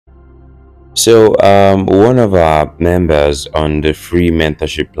One of our members on the free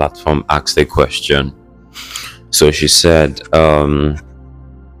mentorship platform asked a question. So she said, our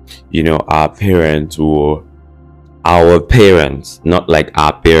parents were our parents, not like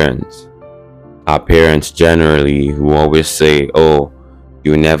our parents generally who always say, "Oh,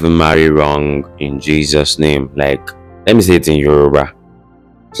 you never marry wrong in Jesus' name." Like, let me say it in Yoruba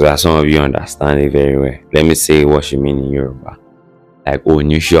so that some of you understand it very well. Let me say what she means in Yoruba. Like, "Oh,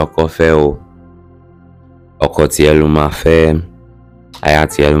 Nishoko fe o, okoti elumafe,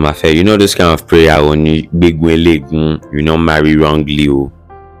 ayati elumafe." You know this kind of prayer. Oni big you not marry wrongly, oh,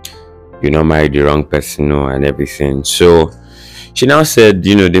 you not marry the wrong person, oh, and everything. So she now said,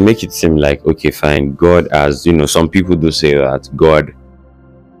 they make it seem like, okay, fine, God has, some people do say that God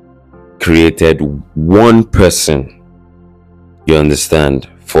created one person, you understand,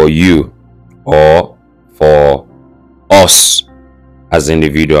 for you or for us as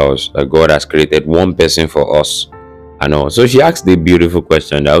individuals, that God has created one person for us and all. So she asked the beautiful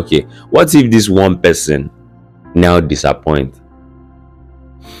question that, okay, what if this one person now disappoint?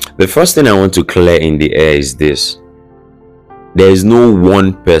 The first thing I want to clear in the air is this: there is no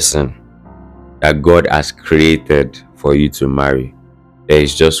one person that God has created for you to marry. There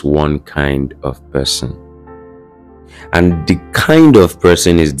is just one kind of person. And the kind of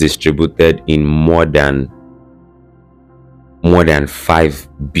person is distributed in more than 5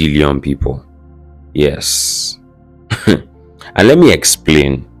 billion people. Yes. And let me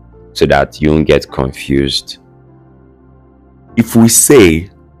explain so that you won't get confused. If we say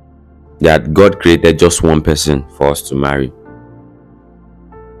that God created just one person for us to marry,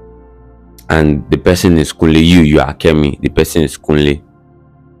 and the person is Kunle, you are Kemi, the person is Kunle,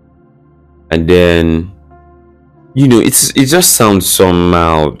 and then it just sounds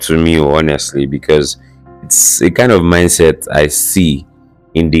somehow to me, honestly, because it's a kind of mindset I see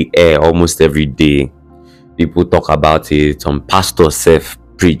in the air almost every day. People talk about it, some pastors self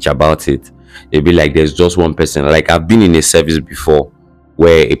preach about it. They'll be like, there's just one person. Like, I've been in a service before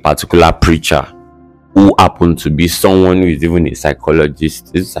where a particular preacher, who happened to be someone who is even a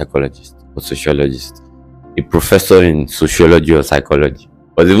psychologist, is a psychologist or sociologist, a professor in sociology or psychology,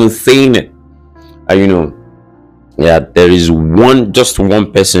 was even saying it. And yeah, there is just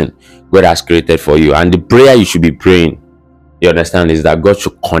one person God has created for you, and the prayer you should be praying, you understand, is that God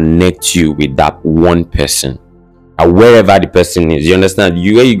should connect you with that one person, and wherever the person is, you understand,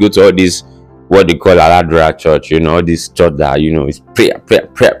 where you go to all this, what they call Aladra church, all this church that is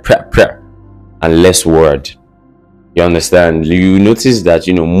prayer and less word. You understand, you notice that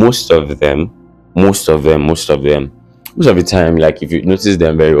most of the time, like, if you notice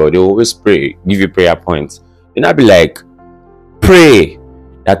them very well, they always pray, give you prayer points. Then I'll be like, pray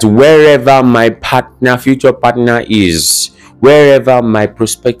that wherever my future partner is, wherever my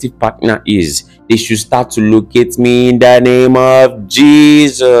prospective partner is, they should start to locate me in the name of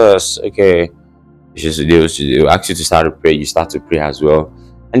Jesus. Okay. They'll ask you to start to pray. You start to pray as well.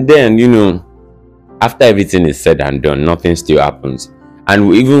 And then, after everything is said and done, nothing still happens.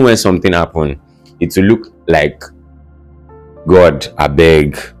 And even when something happens, it will look like, God, I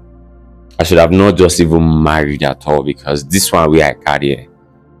beg, I should have not just even married at all, because this one where I carry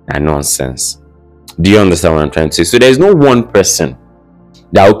and nonsense. Do you understand what I'm trying to say? So there's no one person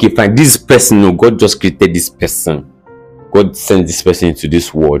that, okay, fine, this person, no, God just created this person. God sent this person into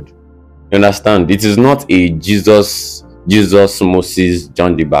this world. You understand? It is not a Jesus, Moses,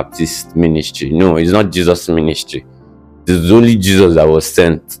 John the Baptist ministry. No, it's not Jesus ministry. It is only Jesus that was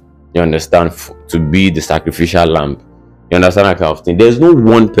sent, you understand, to be the sacrificial lamb. You understand that kind of thing? There's no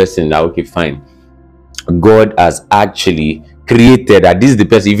one person that, okay, fine, God has actually created that this is the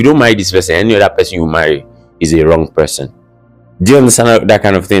person. If you don't marry this person, any other person you marry is a wrong person. Do you understand that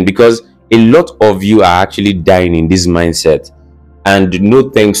kind of thing? Because a lot of you are actually dying in this mindset, and no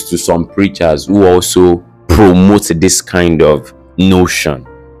thanks to some preachers who also promote this kind of notion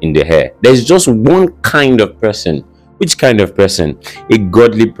in the air. There's just one kind of person. Which kind of person? A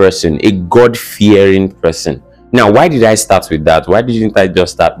godly person, a God-fearing person. Now, why did I start with that? Why didn't I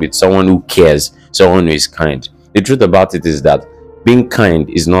just start with someone who cares, someone who is kind? The truth about it is that being kind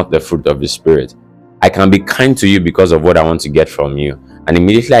is not the fruit of the Spirit. I can be kind to you because of what I want to get from you, and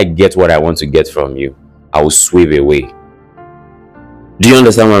immediately I get what I want to get from you, I will swerve away. Do you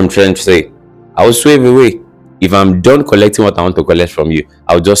understand what I'm trying to say? I will swerve away. If I'm done collecting what I want to collect from you,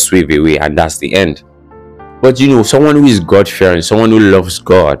 I'll just swerve away, and that's the end. But someone who is God-fearing, someone who loves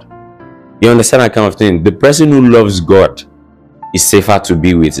God, you understand that kind of thing? The person who loves God is safer to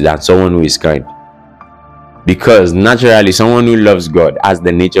be with than someone who is kind. Because naturally, someone who loves God has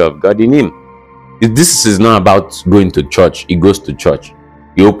the nature of God in him. This is not about going to church. He goes to church.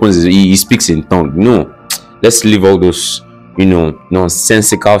 He opens, he speaks in tongue. No, let's leave all those,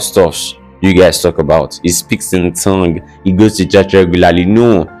 nonsensical stuffs you guys talk about. He speaks in tongue. He goes to church regularly.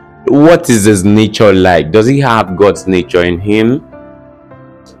 No, what is his nature like? Does he have God's nature in him?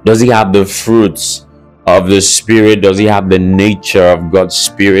 Does he have the fruits of the Spirit? Does he have the nature of God's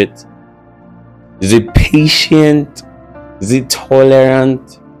Spirit? Is he patient? Is he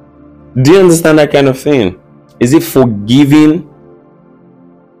tolerant? Do you understand that kind of thing? Is he forgiving?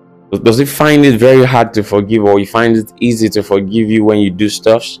 Does he find it very hard to forgive, or he finds it easy to forgive you when you do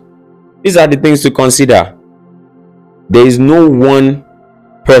stuff? These are the things to consider. There is no one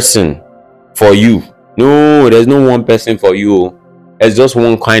person for you. No, there's no one person for you. There's just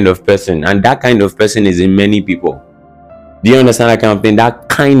one kind of person, and that kind of person is in many people. Do you understand that kind of thing? That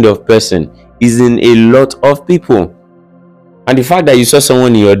kind of person is in a lot of people. And the fact that you saw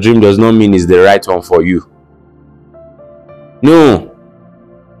someone in your dream does not mean it's the right one for you. No.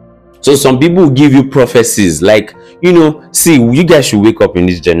 So some people give you prophecies like, see, you guys should wake up in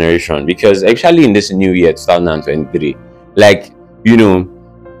this generation, because actually in this new year 2023, like, we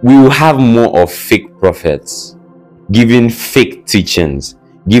will have more of fake prophets giving fake teachings,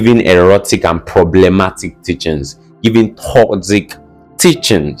 giving erotic and problematic teachings, giving toxic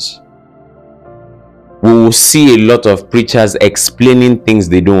teachings. We will see a lot of preachers explaining things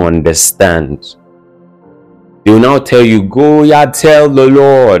they don't understand. They will now tell you, go tell the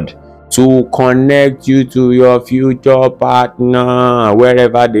Lord to connect you to your future partner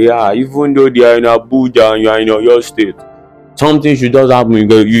wherever they are, even though they are in Abuja and you are in your state. Something should just happen.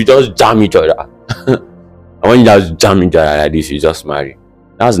 You just jam each other. And when you just jam each other like this, you just marry.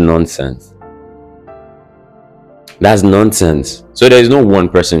 That's nonsense. That's nonsense. So there is no one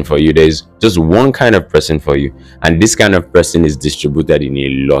person for you. There is just one kind of person for you, and this kind of person is distributed in a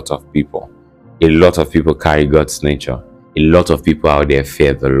lot of people. A lot of people carry God's nature. A lot of people out there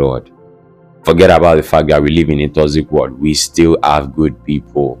fear the Lord. Forget about the fact that we live in a toxic world. We still have good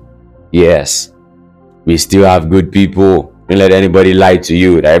people. Yes, we still have good people. Don't let anybody lie to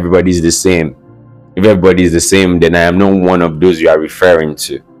you that everybody is the same. If everybody is the same, then I am not one of those you are referring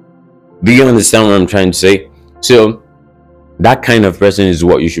to. Do you understand what I'm trying to say? So that kind of person is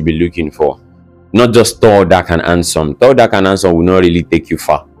what you should be looking for. Not just tall, dark, and handsome. Tall, dark, and handsome will not really take you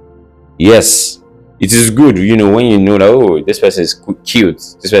far. Yes, it is good, when you know that, oh, this person is cute,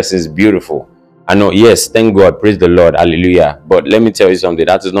 this person is beautiful. I know, yes, thank God, praise the Lord, hallelujah. But let me tell you something,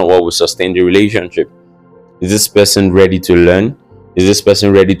 that is not what will sustain the relationship. Is this person ready to learn? Is this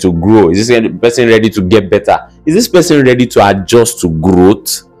person ready to grow? Is this person ready to get better? Is this person ready to adjust to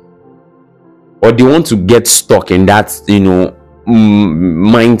growth? Or do you want to get stuck in that,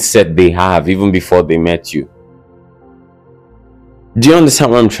 mindset they have even before they met you? Do you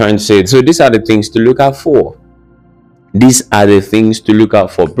understand what I'm trying to say? So these are the things to look out for. These are the things to look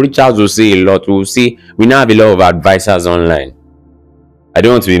out for. Preachers will say a lot. We'll see. We now have a lot of advisors online. I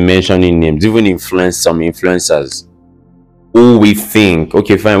don't want to be mentioning names, even some influencers who we think,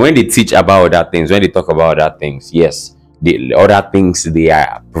 okay, fine, when they teach about other things, when they talk about other things, yes, the other things they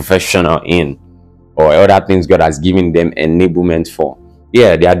are professional in, or other things God has given them enablement for,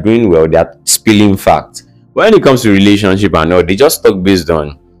 yeah, they are doing well, they are spilling facts. When it comes to relationship and all, they just talk based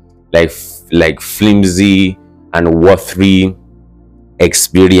on like flimsy and watery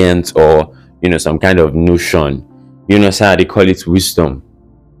experience, or some kind of notion. So they call it wisdom.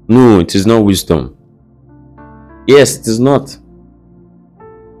 No, it is not wisdom. Yes, it is not.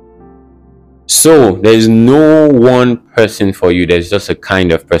 So there is no one person for you. There's just a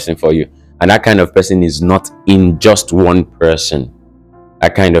kind of person for you, and that kind of person is not in just one person.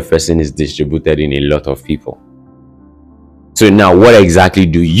 That kind of person is distributed in a lot of people. So now, what exactly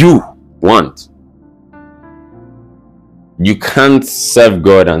do you want? You can't serve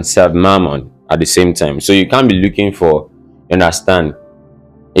God and serve Mammon at the same time. So you can't be looking for, understand,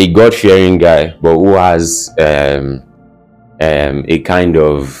 a God-fearing guy, but who has a kind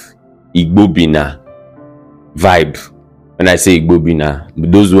of Igbobina vibe. When I say Igbobina,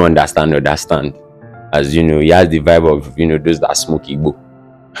 those who understand. As he has the vibe of those that smoke Igbo.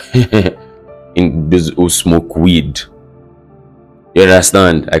 In those who smoke weed. You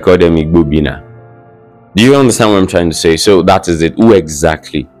understand? I call them Igbobina. Do you understand what I'm trying to say? So that is it. Who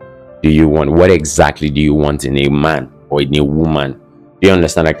exactly do you want? What exactly do you want in a man or in a woman? Do you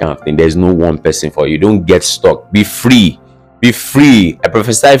understand that kind of thing? There's no one person for you. Don't get stuck. Be free. Be free. I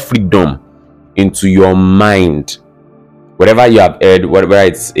prophesy freedom into your mind. Whatever you have heard, whatever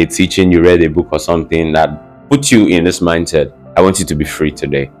it's a teaching, you read a book or something that put you in this mindset, I want you to be free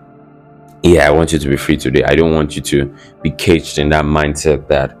today. Yeah, I want you to be free today. I don't want you to be caged in that mindset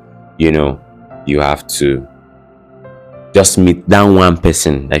that, you have to Just meet that one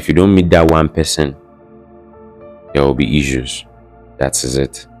person. If you don't meet that one person, there will be issues. That is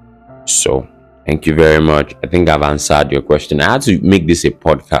it. So, thank you very much. I think I've answered your question. I had to make this a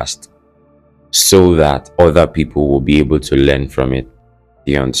podcast so that other people will be able to learn from it.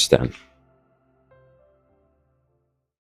 Do you understand?